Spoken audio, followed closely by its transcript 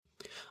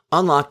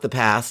Unlock the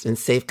past and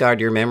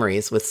safeguard your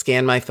memories with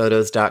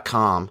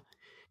scanmyphotos.com.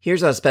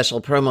 Here's our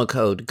special promo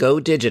code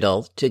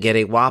GODIGITAL to get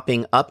a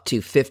whopping up to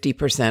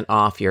 50%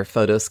 off your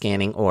photo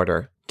scanning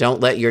order.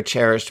 Don't let your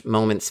cherished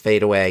moments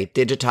fade away.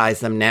 Digitize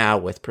them now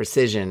with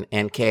precision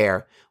and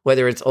care.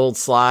 Whether it's old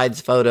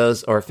slides,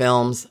 photos, or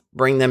films,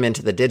 bring them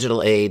into the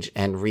digital age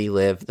and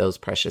relive those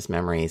precious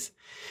memories.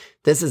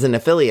 This is an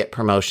affiliate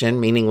promotion,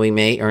 meaning we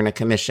may earn a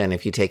commission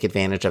if you take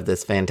advantage of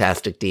this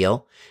fantastic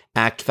deal.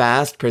 Act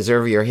fast,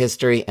 preserve your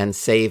history, and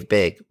save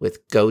big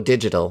with Go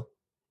Digital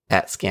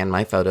at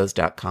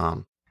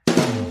scanmyphotos.com.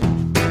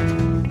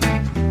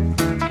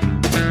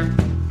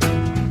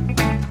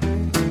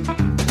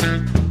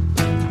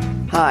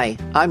 Hi,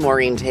 I'm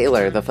Maureen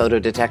Taylor, the photo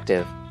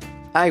detective.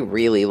 I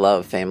really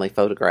love family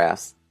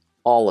photographs,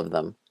 all of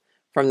them,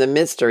 from the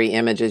mystery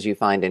images you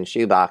find in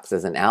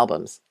shoeboxes and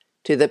albums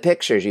to the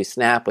pictures you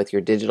snap with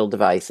your digital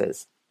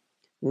devices.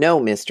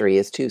 No mystery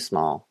is too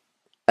small.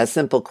 A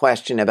simple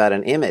question about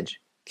an image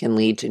can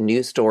lead to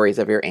new stories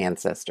of your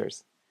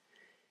ancestors.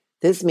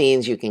 This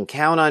means you can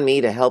count on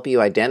me to help you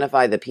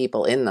identify the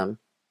people in them,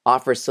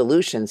 offer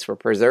solutions for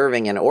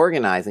preserving and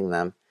organizing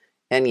them,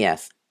 and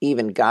yes,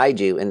 even guide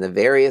you in the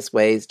various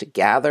ways to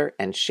gather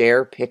and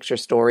share picture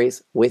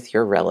stories with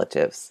your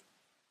relatives.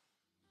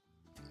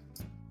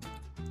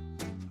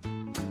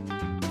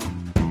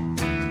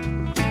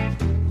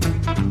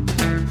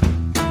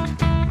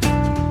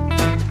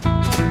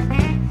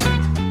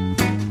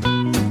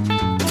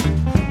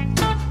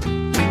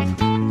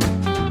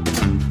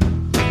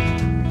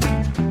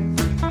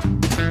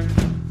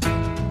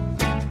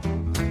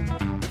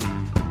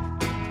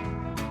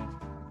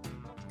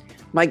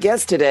 My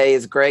guest today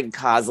is Greg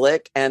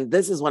Kozlik, and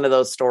this is one of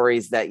those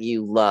stories that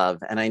you love,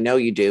 and I know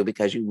you do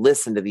because you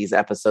listen to these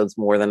episodes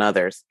more than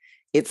others.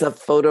 It's a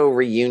photo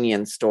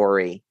reunion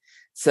story.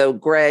 So,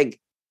 Greg,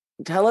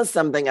 tell us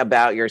something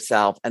about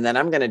yourself, and then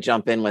I'm going to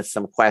jump in with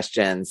some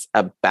questions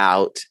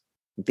about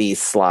these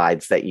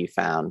slides that you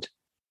found.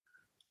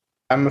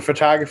 I'm a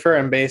photographer.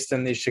 I'm based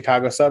in the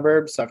Chicago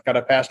suburbs. I've got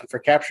a passion for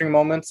capturing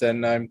moments,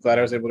 and I'm glad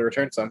I was able to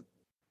return some.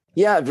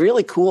 Yeah,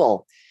 really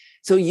cool.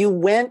 So you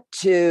went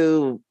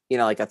to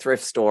like a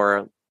thrift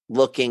store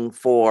looking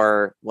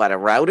for a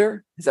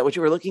router? Is that what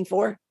you were looking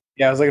for?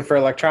 Yeah, I was looking for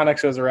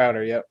electronics. It was a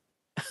router. Yep.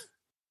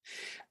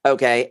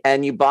 Okay.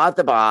 And you bought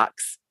the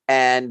box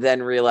and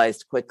then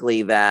realized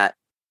quickly that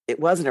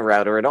it wasn't a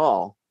router at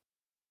all.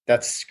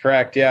 That's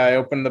correct. Yeah. I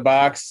opened the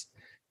box,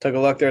 took a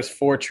look. There's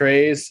 4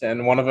 trays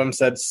and one of them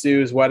said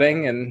Sue's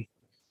wedding, and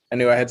I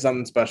knew I had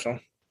something special.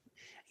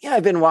 Yeah.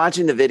 I've been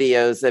watching the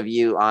videos of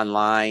you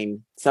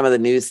online. Some of the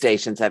news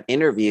stations have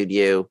interviewed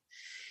you.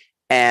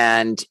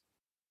 And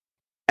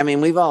I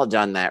mean, we've all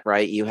done that,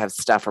 right? You have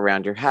stuff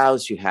around your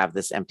house. You have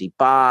this empty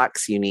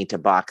box. You need to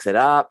box it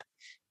up.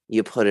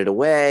 You put it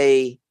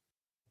away.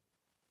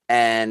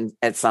 And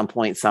at some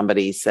point,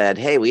 somebody said,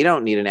 hey, we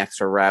don't need an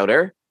extra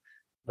router.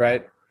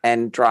 Right.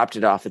 And dropped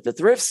it off at the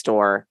thrift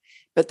store.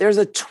 But there's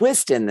a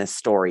twist in this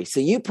story. So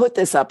you put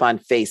this up on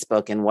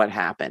Facebook, and what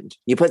happened?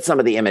 You put some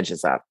of the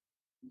images up.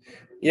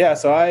 Yeah.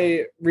 So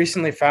I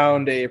recently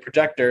found a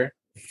projector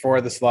for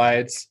the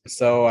slides.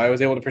 So I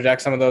was able to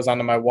project some of those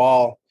onto my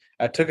wall.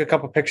 I took a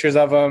couple pictures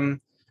of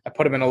them. I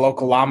put them in a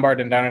local Lombard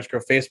and Downers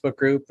Grove Facebook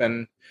group.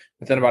 And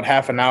within about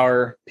half an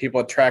hour, people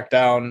had tracked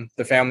down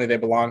the family they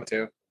belonged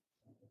to.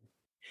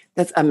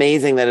 That's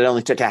amazing that it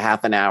only took a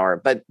half an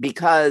hour. But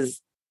because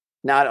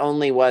not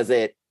only was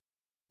it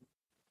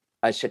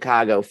a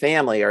Chicago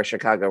family or a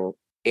Chicago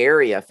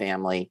area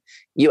family,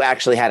 you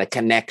actually had a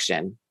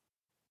connection.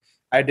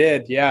 I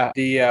did, yeah.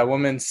 The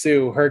woman,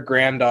 Sue, her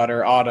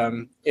granddaughter,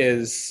 Autumn,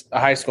 is a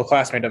high school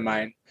classmate of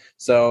mine.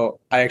 So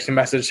I actually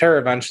messaged her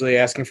eventually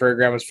asking for her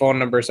grandma's phone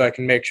number so I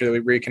can make sure that we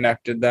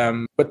reconnected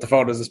them with the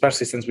photos,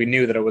 especially since we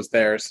knew that it was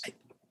theirs.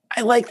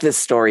 I like this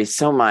story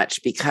so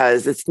much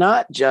because it's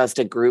not just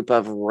a group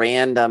of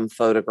random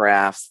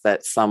photographs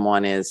that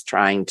someone is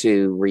trying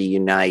to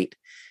reunite.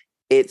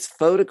 It's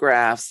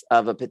photographs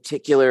of a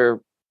particular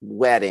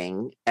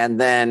wedding, and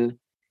then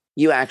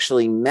you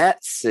actually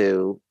met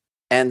Sue,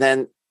 and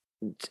then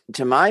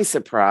to my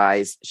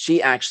surprise,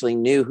 she actually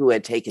knew who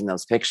had taken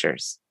those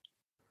pictures.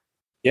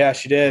 Yeah,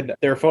 she did.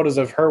 There were photos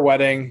of her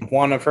wedding,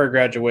 one of her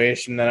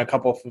graduation, and a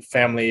couple of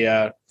family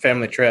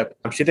trip.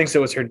 She thinks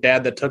it was her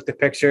dad that took the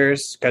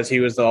pictures because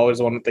he was always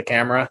the one with the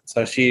camera.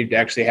 So she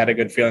actually had a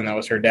good feeling that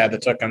was her dad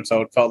that took them.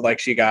 So it felt like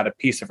she got a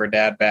piece of her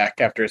dad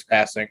back after his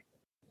passing.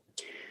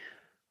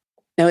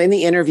 Now, in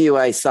the interview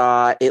I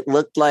saw, it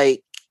looked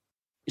like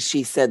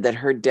she said that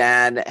her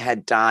dad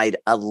had died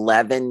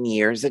 11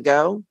 years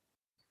ago.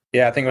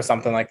 Yeah, I think it was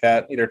something like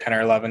that, either 10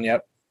 or 11.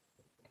 Yep.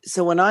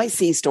 So when I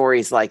see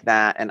stories like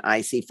that and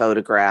I see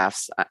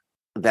photographs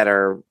that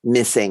are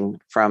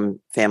missing from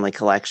family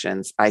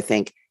collections, I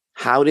think,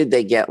 how did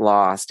they get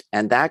lost?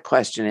 And that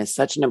question is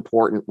such an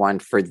important one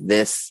for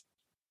this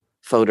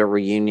photo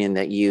reunion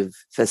that you've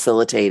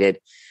facilitated.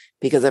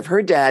 Because if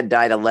her dad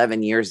died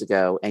 11 years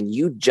ago and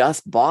you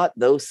just bought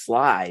those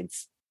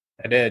slides.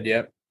 I did,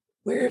 yep.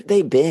 Where have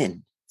they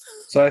been?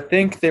 So I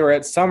think they were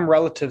at some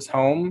relative's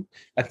home.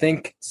 I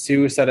think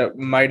Sue said I think it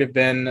might have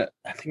been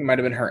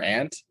her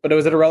aunt, but it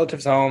was at a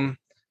relative's home.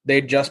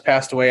 They just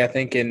passed away, I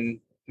think, in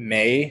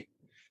May.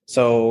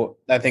 So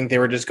I think they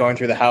were just going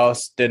through the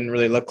house, didn't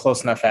really look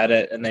close enough at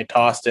it, and they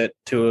tossed it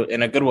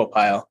in a Goodwill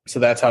pile. So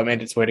that's how it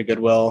made its way to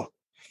Goodwill,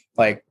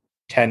 like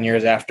 10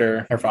 years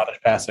after her father's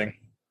passing.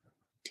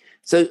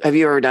 So have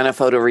you ever done a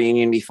photo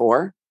reunion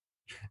before?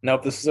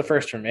 Nope, this is a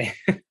first for me.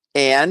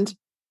 And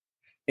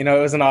It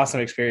was an awesome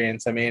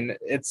experience. I mean,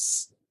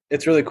 it's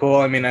really cool.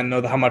 I mean, I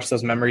know how much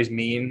those memories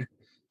mean,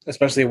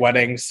 especially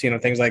weddings,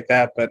 things like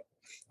that. But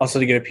also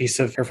to get a piece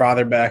of her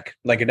father back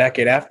like a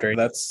decade after,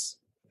 that's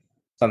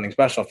something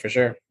special for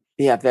sure.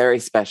 yeah, very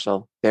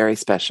special, very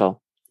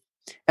special.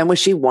 And was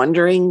she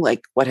wondering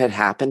like what had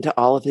happened to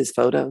all of his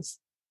photos?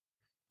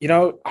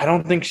 I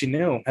don't think she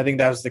knew. I think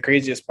that was the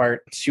craziest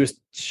part. She was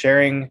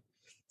sharing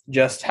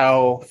just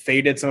how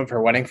faded some of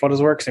her wedding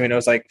photos were. 'Cause, I mean, I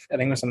think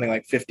it was something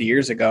like 50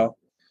 years ago.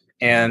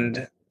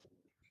 And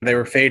they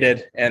were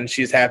faded. And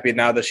she's happy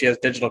now that she has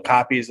digital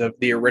copies of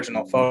the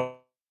original photo.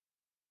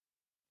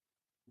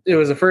 It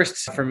was a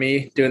first for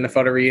me doing the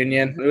photo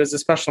reunion. It was a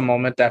special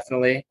moment,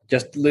 definitely.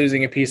 Just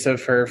losing a piece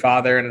of her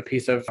father and a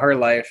piece of her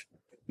life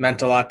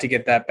meant a lot to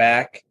get that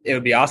back. It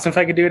would be awesome if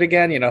I could do it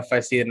again. If I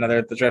see another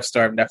at the thrift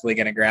store, I'm definitely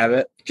going to grab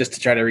it just to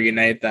try to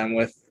reunite them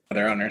with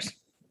their owners.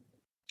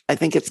 I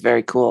think it's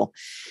very cool.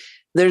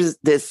 There's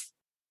this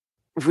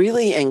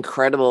really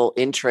incredible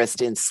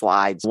interest in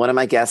slides. One of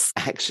my guests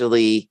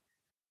actually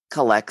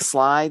collects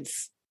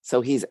slides.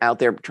 So he's out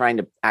there trying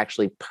to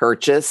actually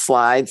purchase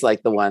slides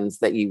like the ones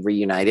that you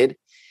reunited.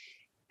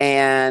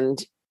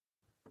 And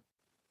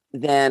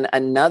then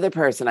another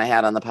person I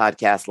had on the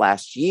podcast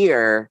last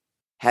year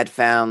had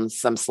found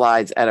some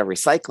slides at a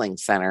recycling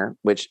center,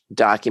 which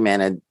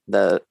documented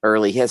the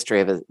early history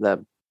of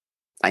the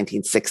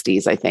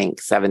 1960s, I think,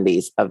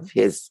 70s of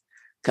his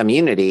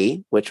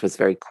community, which was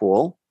very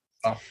cool.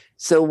 Oh.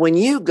 So when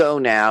you go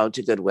now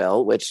to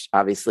Goodwill, which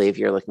obviously if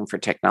you're looking for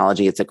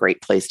technology, it's a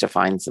great place to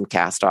find some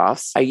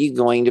cast-offs. Are you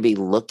going to be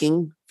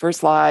looking for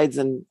slides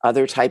and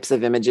other types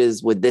of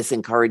images? Would this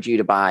encourage you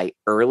to buy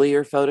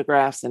earlier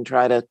photographs and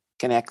try to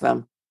connect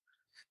them?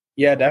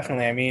 Yeah,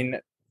 definitely. I mean,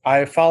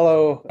 I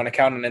follow an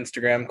account on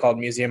Instagram called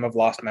Museum of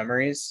Lost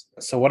Memories.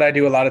 So what I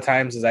do a lot of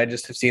times is I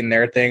just have seen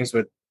their things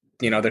with,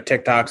 their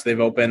TikToks. They've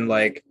opened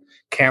like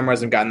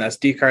cameras and gotten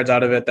SD cards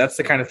out of it. That's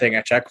the kind of thing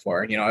I check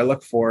for. I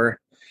look for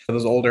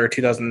those older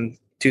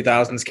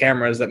 2000s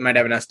cameras that might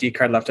have an SD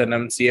card left in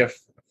them, see if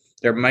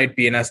there might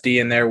be an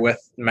SD in there with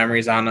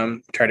memories on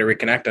them, try to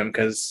reconnect them.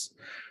 Because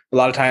a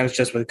lot of times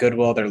just with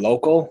Goodwill, they're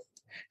local.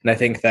 And I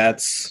think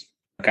that's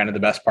kind of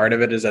the best part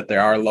of it is that there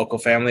are local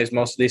families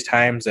most of these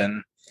times.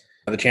 And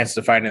the chances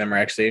of finding them are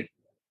actually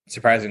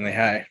surprisingly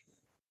high.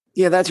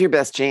 Yeah, that's your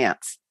best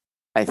chance,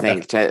 I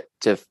think,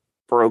 to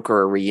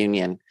broker a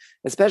reunion,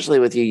 especially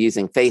with you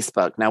using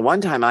Facebook. Now, one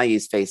time I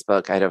used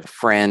Facebook, I had a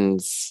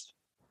friend's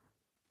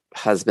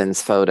husband's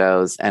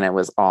photos and it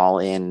was all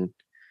in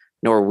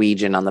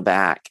Norwegian on the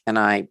back. And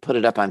I put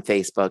it up on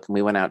Facebook and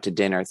we went out to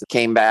dinner. So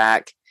came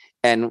back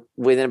and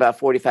within about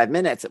 45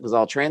 minutes, it was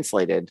all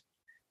translated.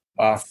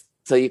 Wow.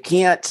 So you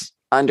can't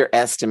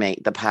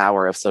underestimate the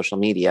power of social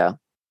media.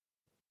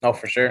 Oh,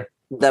 for sure.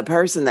 The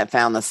person that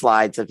found the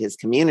slides of his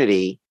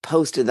community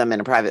posted them in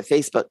a private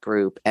Facebook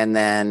group, and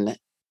then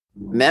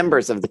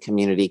members of the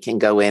community can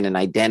go in and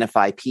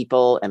identify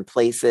people and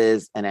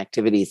places and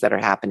activities that are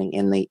happening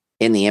in the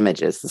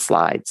images, the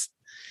slides.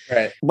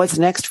 Right. What's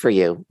next for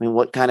you? I mean,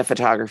 what kind of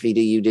photography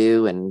do you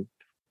do, and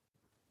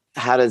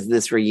how does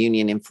this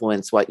reunion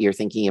influence what you're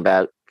thinking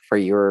about for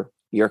your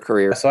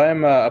career? So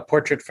I'm a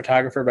portrait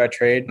photographer by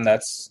trade, and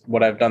that's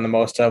what I've done the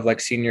most of, like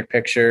senior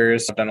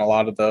pictures. I've done a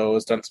lot of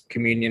those, done some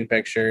communion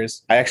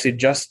pictures. I actually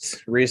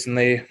just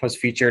recently was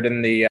featured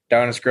in the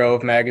Downers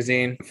Grove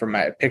magazine for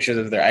my pictures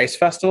of their ice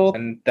festival,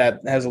 and that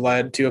has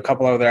led to a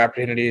couple of other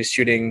opportunities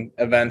shooting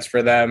events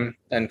for them,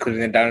 including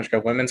the Downers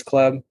Grove Women's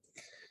Club.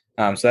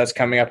 So that's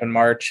coming up in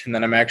March, and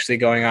then I'm actually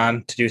going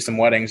on to do some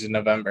weddings in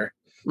November.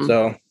 Mm-hmm.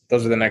 So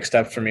those are the next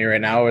steps for me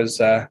right now is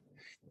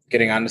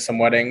getting on to some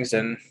weddings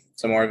and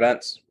some more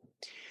events.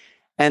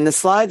 And the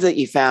slides that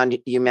you found,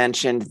 you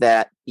mentioned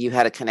that you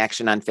had a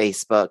connection on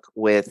Facebook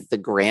with the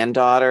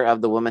granddaughter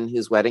of the woman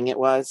whose wedding it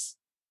was.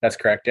 That's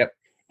correct. Yep.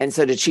 And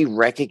so did she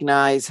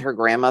recognize her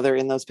grandmother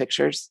in those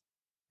pictures?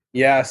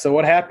 Yeah. So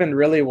what happened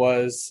really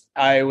was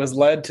I was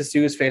led to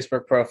Sue's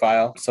Facebook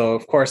profile. So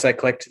of course I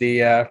clicked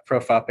the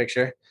profile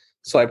picture,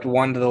 swiped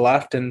one to the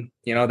left, and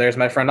there's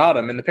my friend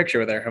Autumn in the picture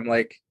with her. I'm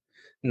like,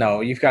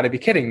 no, you've got to be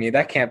kidding me.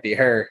 That can't be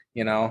her,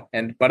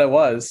 but it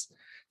was.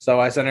 So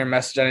I sent her a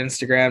message on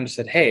Instagram, just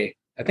said, hey,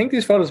 I think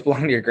these photos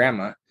belong to your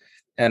grandma.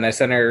 And I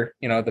sent her,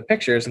 the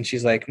pictures, and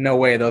she's like, no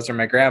way, those are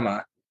my grandma.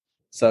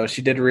 So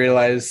she did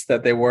realize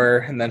that they were.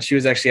 And then she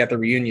was actually at the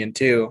reunion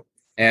too.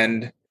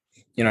 And,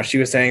 she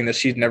was saying that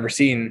she'd never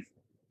seen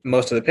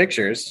most of the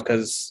pictures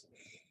because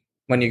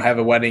when you have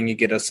a wedding, you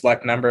get a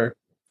select number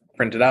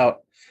printed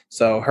out.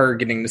 So her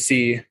getting to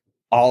see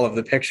all of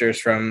the pictures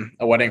from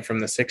a wedding from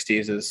the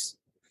 60s is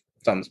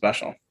something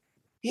special.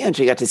 Yeah, and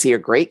she got to see her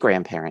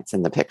great-grandparents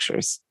in the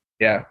pictures.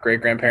 Yeah,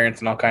 great-grandparents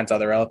and all kinds of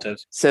other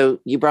relatives. So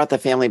you brought the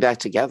family back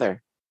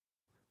together.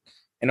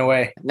 In a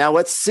way. Now,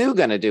 what's Sue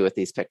going to do with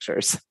these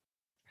pictures?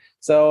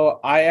 So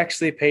I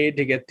actually paid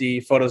to get the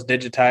photos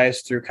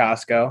digitized through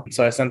Costco.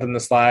 So I sent them the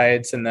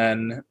slides, and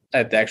then I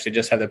actually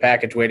just have the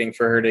package waiting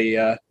for her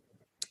to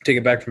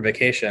get back from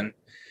vacation.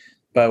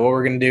 But what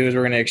we're going to do is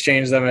we're going to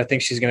exchange them. And I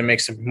think she's going to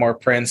make some more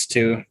prints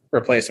to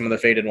replace some of the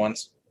faded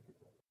ones.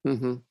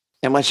 Mm-hmm.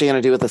 And what's she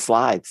going to do with the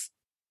slides?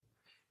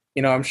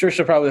 I'm sure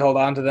she'll probably hold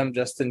on to them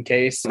just in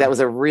case. That was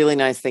a really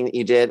nice thing that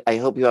you did. I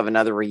hope you have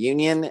another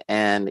reunion.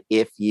 And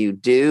if you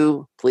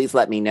do, please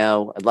let me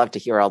know. I'd love to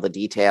hear all the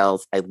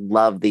details. I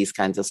love these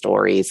kinds of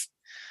stories.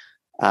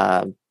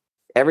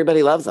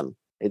 Everybody loves them.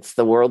 It's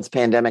the world's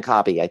pandemic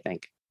hobby, I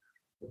think.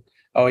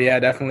 Oh, yeah,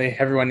 definitely.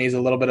 Everyone needs a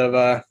little bit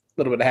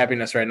of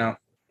happiness right now.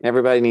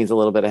 Everybody needs a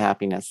little bit of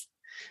happiness.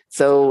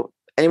 So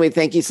anyway,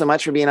 thank you so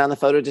much for being on The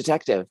Photo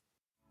Detective.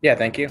 Yeah,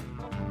 thank you.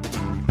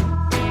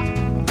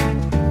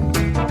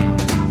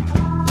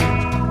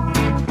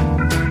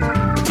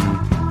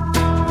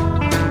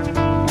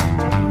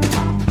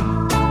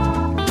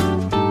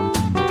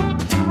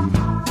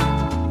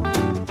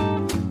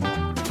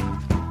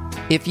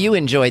 If you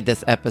enjoyed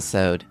this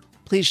episode,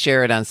 please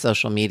share it on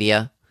social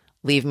media,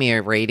 leave me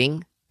a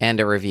rating and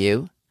a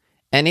review.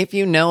 And if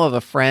you know of a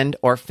friend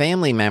or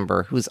family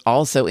member who's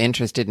also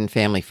interested in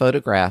family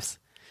photographs,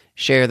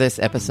 share this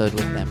episode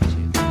with them too.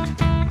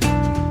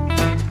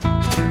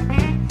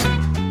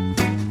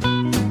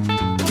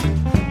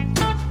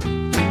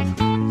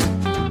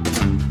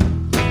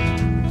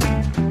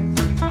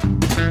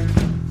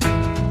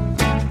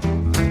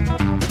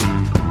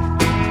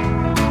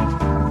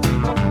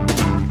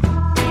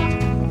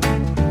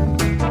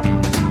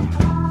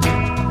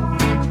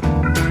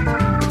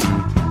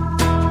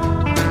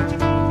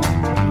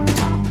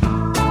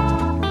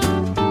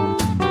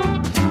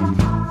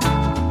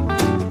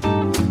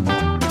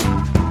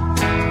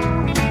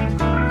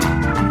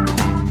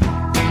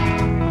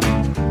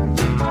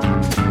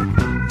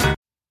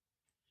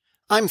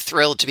 I'm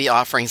thrilled to be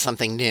offering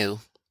something new.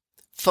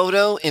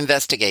 Photo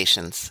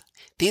Investigations.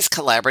 These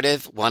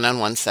collaborative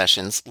one-on-one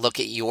sessions look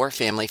at your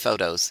family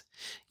photos.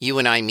 You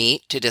and I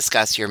meet to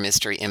discuss your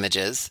mystery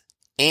images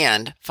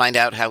and find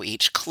out how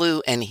each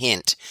clue and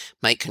hint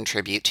might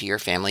contribute to your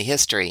family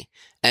history.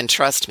 And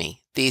trust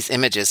me, these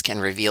images can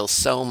reveal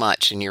so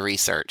much in your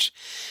research.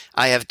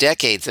 I have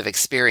decades of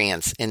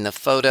experience in the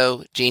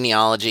photo,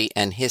 genealogy,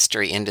 and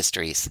history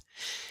industries.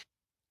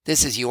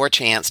 This is your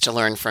chance to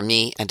learn from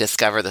me and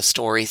discover the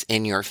stories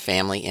in your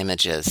family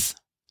images.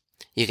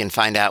 You can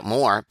find out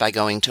more by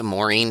going to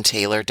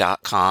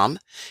MaureenTaylor.com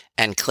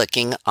and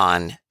clicking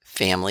on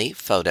Family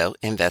Photo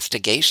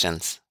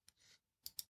Investigations.